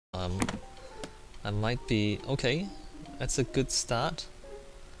I might be okay. That's a good start.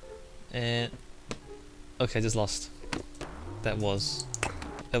 And okay, I just lost. That was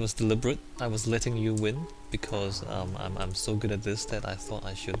deliberate. I was letting you win because I'm so good at this that I thought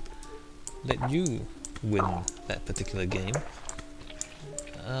I should let you win that particular game.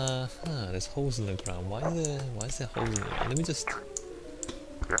 There's holes in the ground. Why is there holes in the ground? Let me just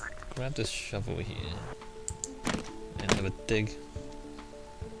grab this shovel here and have a dig.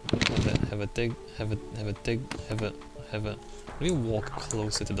 Have a dig. Have a dig. Have a. Let me walk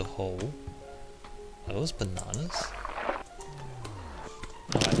closer to the hole. Are those bananas?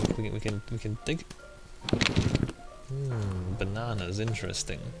 Alright, we can dig. Bananas,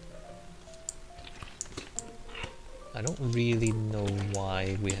 interesting. I don't really know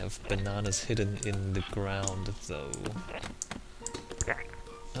why we have bananas hidden in the ground though.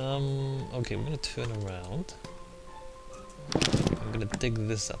 Okay, we're gonna turn around. I'm gonna dig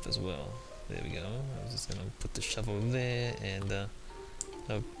this up as well. There we go. I'm just gonna put the shovel there and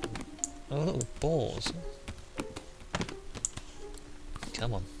oh look, balls.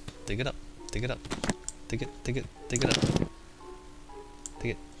 Come on, dig it up, dig it up, dig it up, dig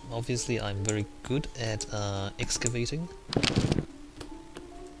it. Obviously I'm very good at excavating.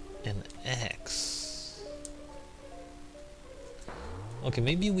 An axe. Okay,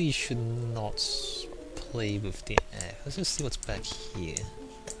 maybe we should not play with the axe. Let's just see what's back here.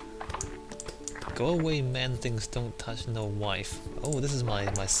 Go away, man things, don't touch no wife. Oh, this is my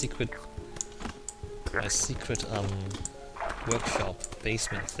secret workshop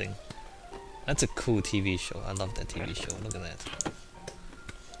basement thing. That's a cool TV show. I love that TV show. Look at that.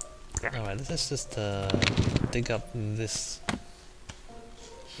 Alright, let's just dig up this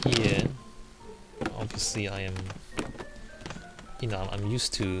here. Obviously I am, you know, I'm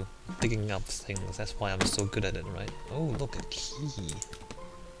used to digging up things. That's why I'm so good at it, right? Oh, look, a key.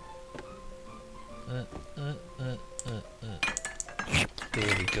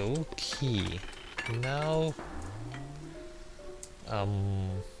 There we go, key. Now, I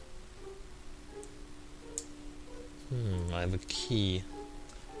have a key.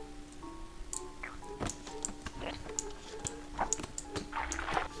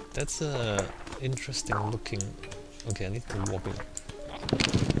 That's interesting looking. Okay, I need to walk over.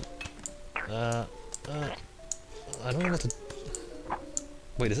 I don't know what to.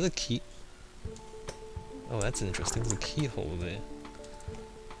 Wait, is it a key? Oh, that's interesting. There's a keyhole there.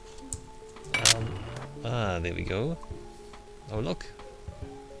 There we go. Oh, look.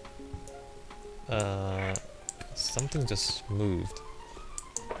 Something just moved.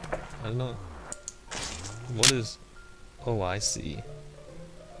 I don't know. What is? Oh, I see.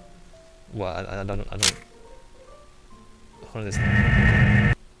 Well, I don't. What is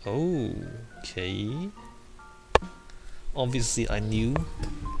that? Okay. Obviously, I knew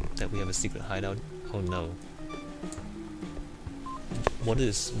that we have a secret hideout. Oh no.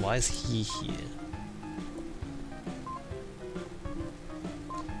 Why is he here?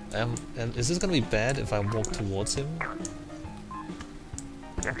 Is this gonna be bad if I walk towards him?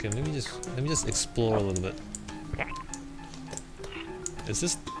 Okay, let me just explore a little bit. Is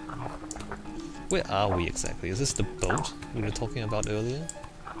this? Where are we exactly? Is this the boat we were talking about earlier?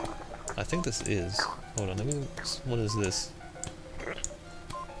 I think this is. Hold on, what is this?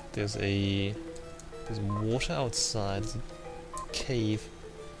 There's water outside, there's a cave.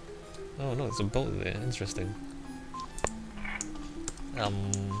 Oh no, there's a boat there, interesting.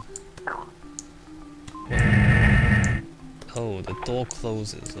 Oh, the door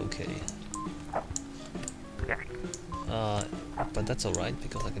closes, okay. But that's alright,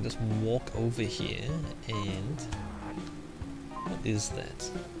 because I can just walk over here and... What is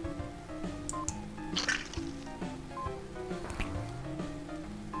that?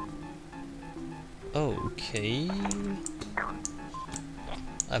 Okay...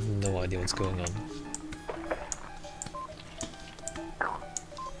 I have no idea what's going on.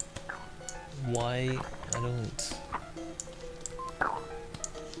 Why? I don't...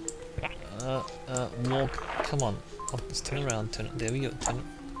 walk, come on. Oh, let's turn around, there we go,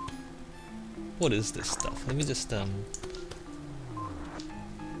 What is this stuff? Let me just,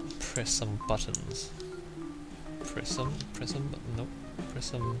 press some buttons. Press some, nope, press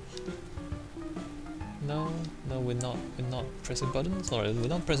some... No, we're not pressing buttons? Alright, we're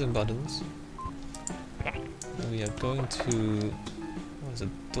not pressing buttons. We are going to... Oh, there's a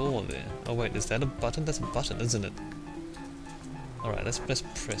door there. Oh wait, is that a button? That's a button, isn't it? Alright, let's press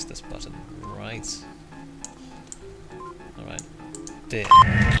this button. Right. Alright. There.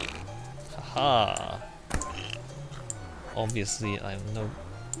 Haha! Obviously, I'm no...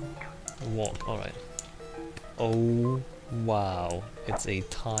 Walk, alright. Oh Wow, it's a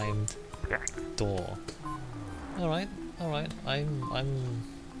timed door. Alright, alright, I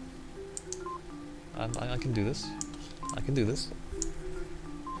can do this. I can do this.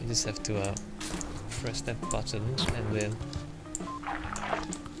 You just have to press that button and then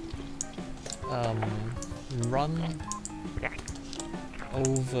run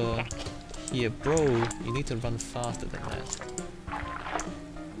over here. Bro, you need to run faster than that.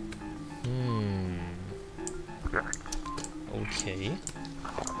 Okay.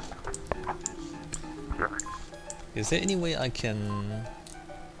 Is there any way I can...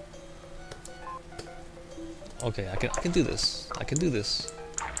 Okay, I can do this. I can do this.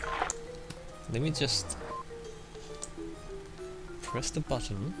 Let me just press the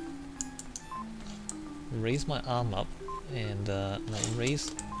button, raise my arm up, and no,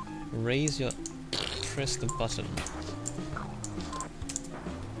 raise your... press the button.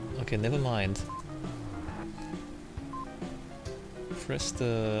 Okay, never mind. Press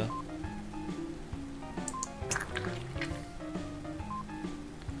the...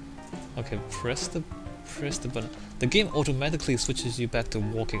 Okay, press the button. The game automatically switches you back to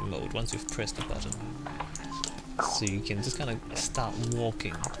walking mode once you've pressed the button. So you can just kind of start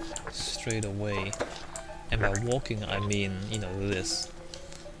walking straight away. And by walking I mean, you know, this.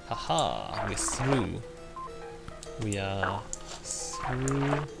 Haha, we're through. We are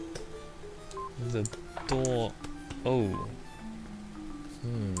through the door. Oh.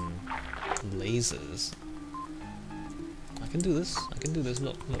 Lasers. I can do this. I can do this.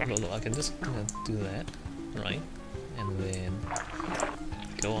 Look. I can just do that, right? And then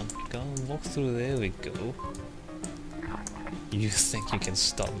go on, walk through. There we go. You think you can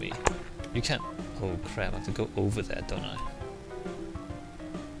stop me? You can't. Oh crap! I have to go over that, don't I?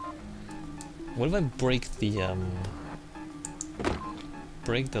 What if I break the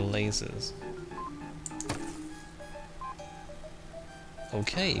lasers?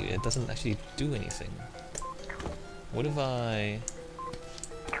 Okay, it doesn't actually do anything. What if I,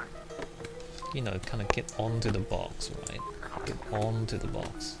 you know, kind of get onto the box, right? Get onto the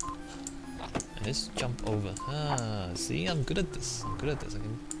box. And just jump over. Ah, see, I'm good at this. I'm good at this. I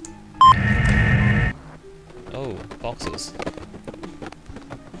can... Oh, boxes.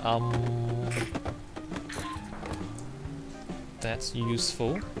 That's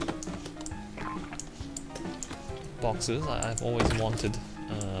useful. Boxes. I've always wanted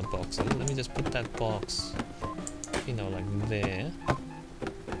boxes. Let me just put that box, you know, like there,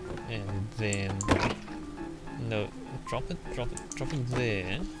 and then no, drop it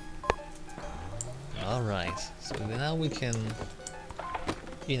there. All right. So now we can,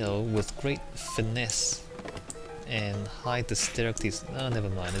 you know, with great finesse and high dexterity. Oh, never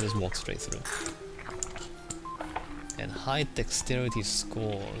mind. I just walk straight through. And high dexterity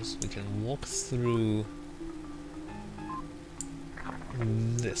scores, we can walk through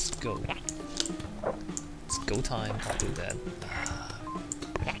this. Go. It's go time. I'll do that.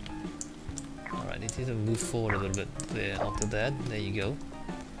 Alright, need to move forward a little bit there. Octodad, there you go.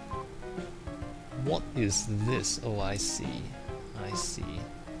 What is this? Oh, I see. I see.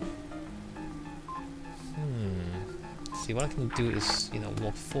 See, what I can do is, you know,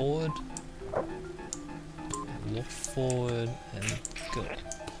 walk forward. And walk forward and go.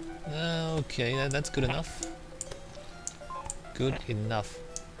 Okay, that's good enough. Good enough.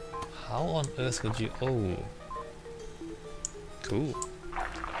 How on earth would you... Oh. Cool.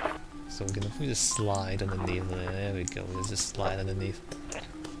 So we're gonna just slide underneath there. There we go. Let's just slide underneath.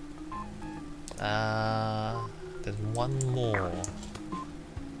 There's one more.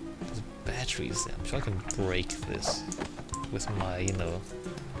 There's batteries there. I'm sure I can break this with my, you know,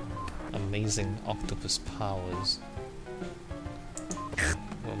 amazing octopus powers.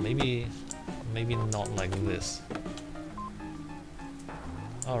 Well, maybe not like this.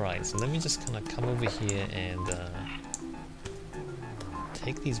 Alright, so let me just kind of come over here and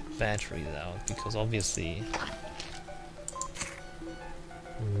take these batteries out, because obviously...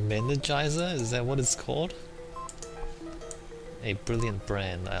 Energizer? Is that what it's called? A brilliant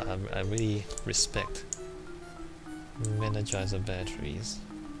brand. I really respect Energizer batteries.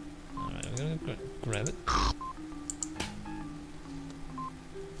 Alright, I'm gonna grab it.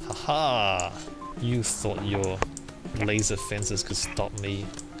 Haha! You thought your laser fences could stop me.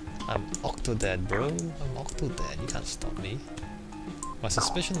 I'm Octodad, bro. I'm Octodad. You can't stop me. My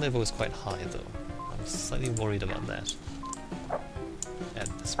suspicion level is quite high, though. I'm slightly worried about that at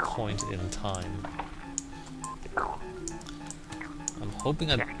this point in time. I'm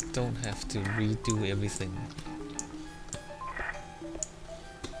hoping I don't have to redo everything.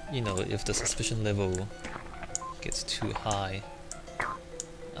 You know, if the suspicion level gets too high.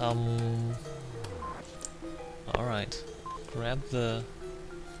 Alright. Grab the...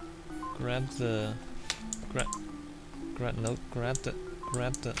 Grab the... no, grab the...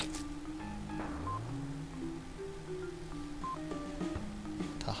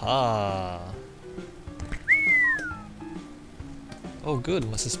 Haha! Oh good,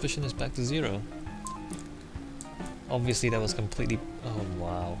 my suspicion is back to 0. Obviously that was completely... oh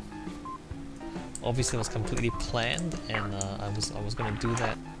wow. Obviously it was completely planned, and I was gonna do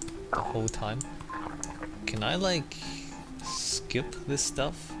that the whole time. Can I like skip this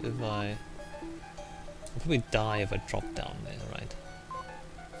stuff if I... I'll probably die if I drop down there, right?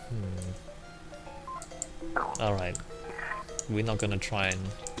 Alright. We're not gonna try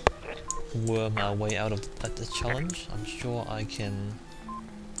and worm our way out of the challenge. I'm sure I can,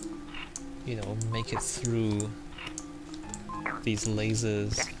 you know, make it through these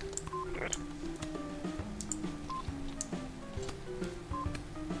lasers.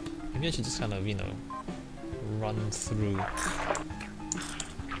 Maybe I should just kind of, you know, run through.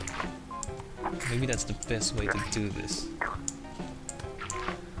 Maybe that's the best way to do this.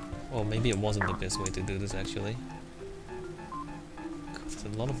 Or maybe it wasn't the best way to do this actually. There's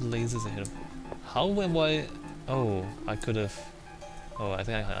a lot of lasers ahead of... How am I... Oh, I could have... Oh, I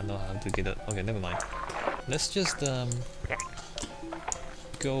think I know how to get it. Okay, never mind. Let's just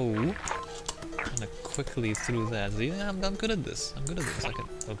go kind of quickly through that. Yeah, I'm good at this. I'm good at this. I can...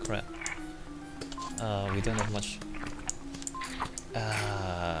 Oh crap. We don't have much...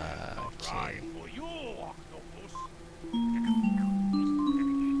 okay.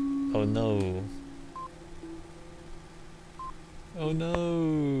 Oh no. Oh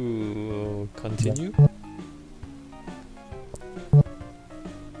no. Continue?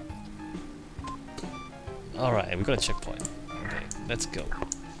 Alright, we got a checkpoint. Okay, let's go.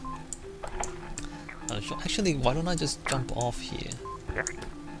 Actually, why don't I just jump off here?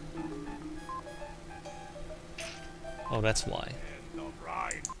 Oh, that's why.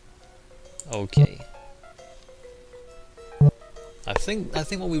 Okay. I think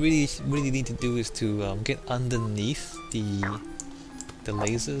what we really need to do is to get underneath the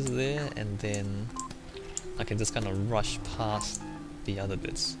lasers there, and then I can just kind of rush past the other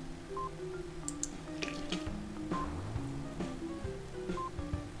bits.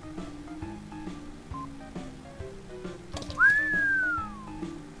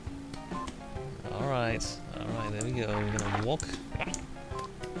 Alright, there we go. We're gonna walk.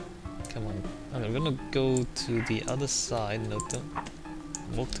 Come on. Okay, we're gonna go to the other side. No, don't.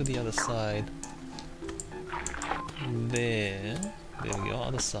 Walk to the other side. There we go,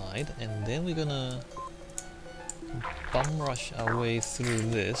 other side. And then we're gonna bum rush our way through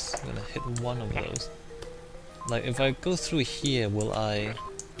this. We're gonna hit one of those. Like, if I go through here, will I...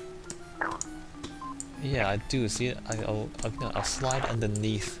 Yeah, I do. See, I'll slide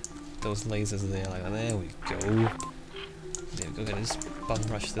underneath those lasers there. Like, there we go. There we go. Gonna just bum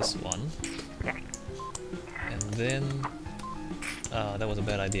rush this one. And then... that was a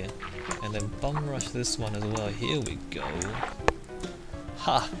bad idea. And then bum rush this one as well. Here we go.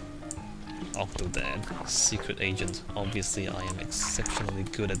 Ha! Octodad, secret agent. Obviously I am exceptionally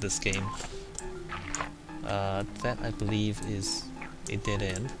good at this game. That I believe is a dead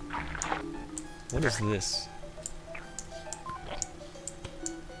end. What is this?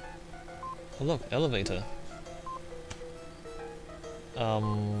 Oh look, elevator.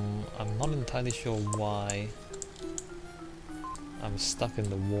 I'm not entirely sure why I'm stuck in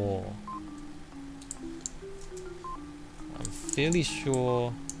the wall. I'm fairly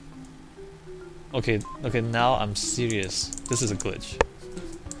sure... Okay, now I'm serious. This is a glitch.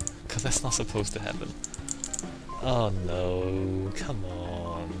 Because that's not supposed to happen. Oh no, come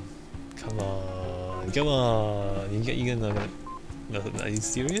on. Come on, come on. You're gonna... No, are you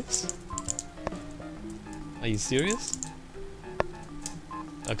serious? Are you serious?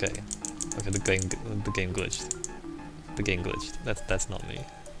 Okay. Okay, the game glitched. The game glitched. That's not me.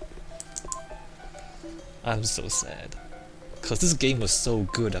 I'm so sad. Cause this game was so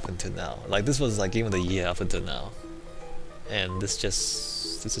good up until now. Like, this was like game of the year up until now. And this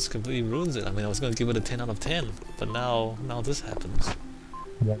just completely ruins it. I mean, I was gonna give it a 10 out of 10, but now this happens.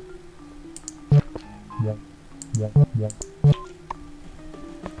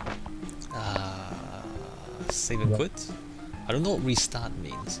 Save and quit? I don't know what restart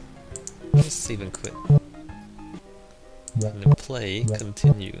means. Just save and quit. And then play,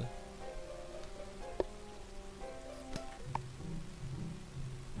 continue.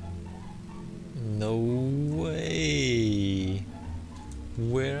 No way!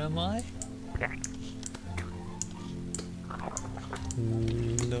 Where am I?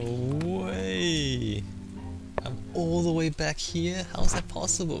 No way! I'm all the way back here? How's that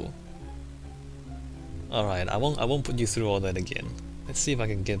possible? Alright, I won't put you through all that again. Let's see if I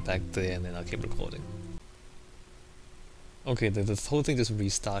can get back there and then I'll keep recording. Okay, the whole thing just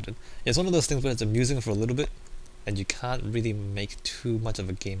restarted. It's one of those things where it's amusing for a little bit, and you can't really make too much of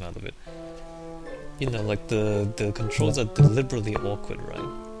a game out of it. You know, like the controls are deliberately awkward,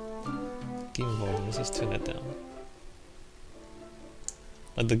 right? Game volume, let's just turn that down.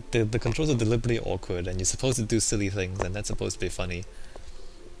 Like the controls are deliberately awkward, and you're supposed to do silly things, and that's supposed to be funny.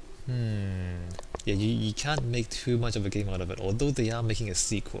 Yeah, you can't make too much of a game out of it, although they are making a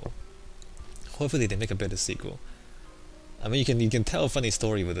sequel. Hopefully they make a better sequel. I mean, you can tell a funny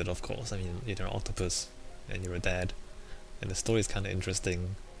story with it, of course. I mean, you're an octopus, and you're a dad, and the story is kind of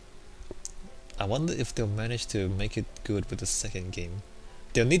interesting. I wonder if they'll manage to make it good with the second game.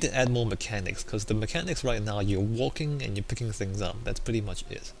 They'll need to add more mechanics, because the mechanics right now, you're walking and you're picking things up. That's pretty much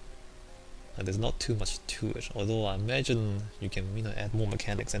it. And there's not too much to it, although I imagine you can, you know, add more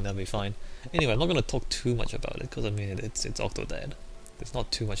mechanics and that'll be fine. Anyway, I'm not going to talk too much about it, because I mean, it's Octodad. There's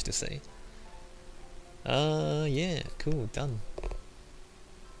not too much to say. Yeah, cool, done.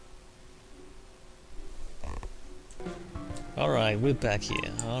 Alright, we're back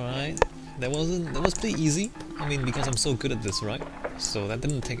here. Alright. That was pretty easy. I mean, because I'm so good at this, right? So that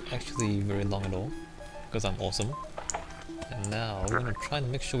didn't take actually very long at all, because I'm awesome. And now we're gonna try to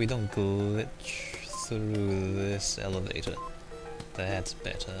make sure we don't glitch through this elevator. That's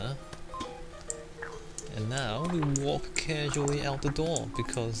better. And now we walk casually out the door,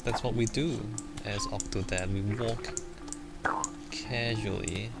 because that's what we do as Octodad. We walk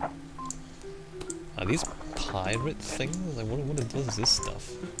casually. Are these pirate things? Like, what is this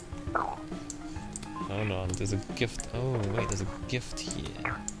stuff? Hold on, there's a gift. Oh wait, there's a gift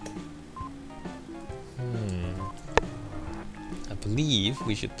here. I believe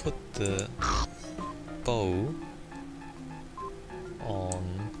we should put the bow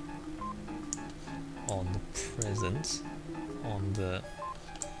on the present, on the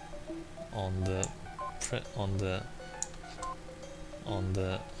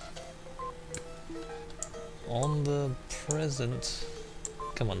present.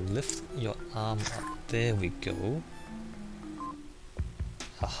 Come on, lift your arm up. There we go.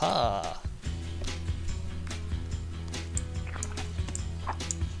 Haha!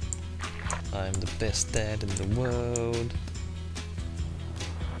 I'm the best dad in the world.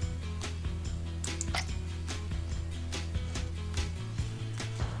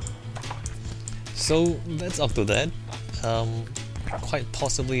 So that's Octodad. Quite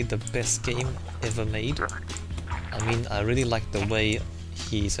possibly the best game ever made. I mean, I really like the way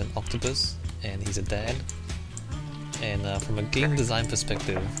he's an octopus and he's a dad. And from a game design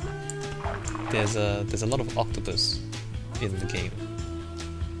perspective, there's a lot of octopus in the game.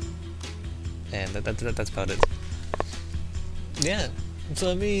 And that's about it. Yeah.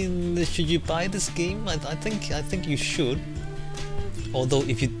 So I mean, should you buy this game? I think you should. Although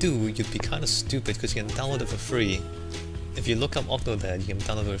if you do, you'd be kind of stupid because you can download it for free. If you look up Octodad, you can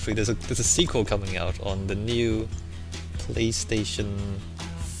download it for free. There's a sequel coming out on the new PlayStation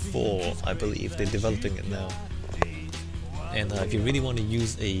 4, I believe. They're developing it now. And if you really want to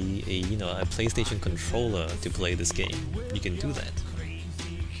use a PlayStation controller to play this game, you can do that.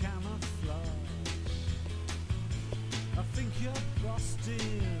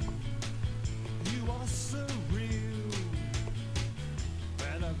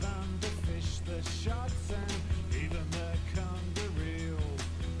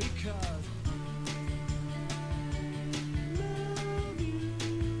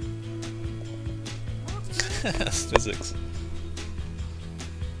 Physics.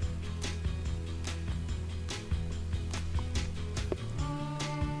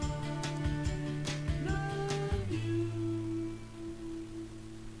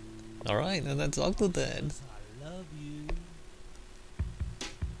 Alright, and that's Octodad.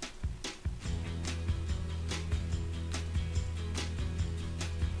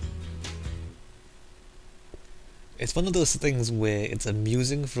 It's one of those things where it's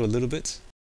amusing for a little bit,